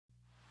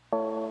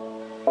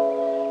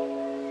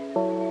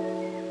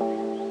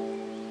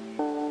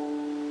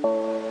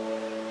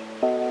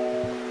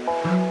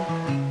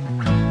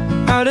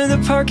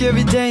park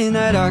every day and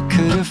that I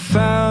could have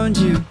found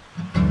you?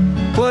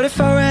 What if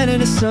I ran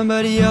into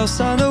somebody else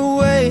on the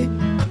way?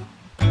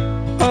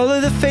 All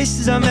of the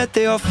faces I met,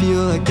 they all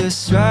feel like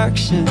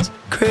distractions.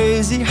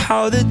 Crazy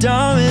how the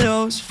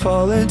dominoes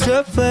fall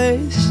into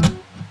place.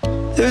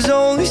 There's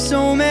only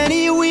so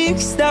many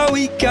weeks that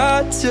we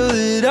got till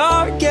it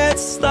all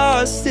gets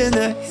lost in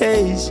the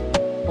haze.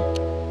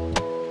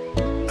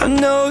 I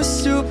know it's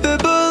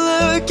stupid, but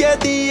look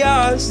at the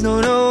odds. No,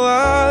 no,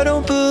 I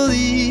don't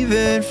believe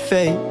in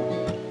fate.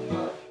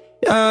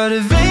 Out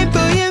of 8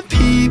 billion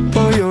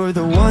people, you're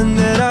the one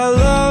that I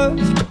love.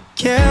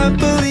 Can't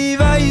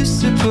believe I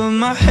used to put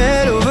my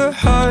head over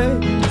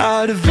heart.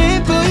 Out of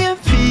 8 billion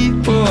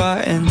people,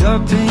 I end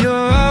up in your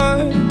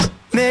arms.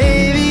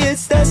 Maybe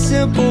it's that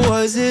simple,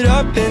 was it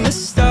up in the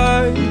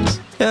stars?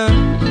 Yeah.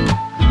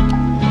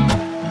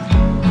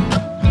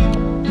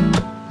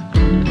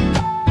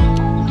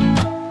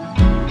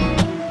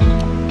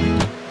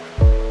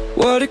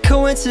 What a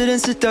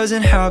coincidence, it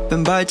doesn't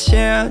happen by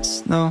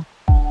chance, no.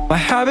 My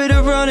habit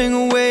of running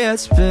away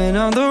has been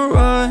on the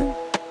run.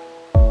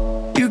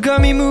 You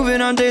got me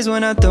moving on days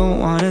when I don't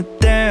wanna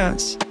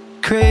dance.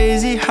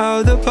 Crazy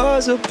how the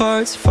puzzle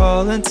parts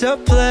fall into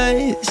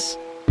place.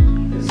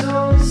 There's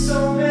only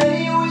so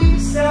many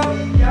weeks that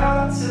we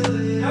got till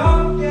it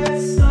all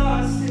gets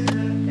lost in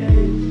the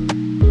haze.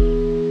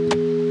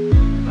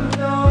 I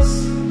know it's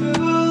stupid,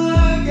 but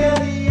look at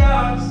the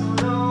odds. No,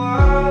 no,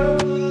 I don't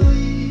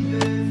believe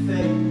in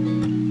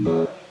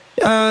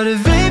fate. Out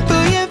of 8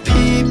 billion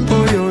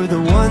people, you're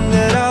the one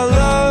that I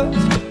love.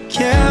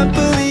 Can't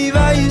believe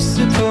I used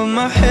to put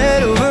my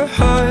head over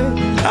heart.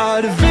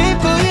 Out of 8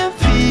 billion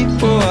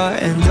people, I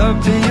end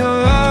up in your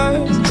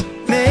arms.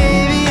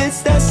 Maybe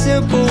it's that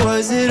simple,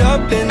 was it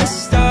up in the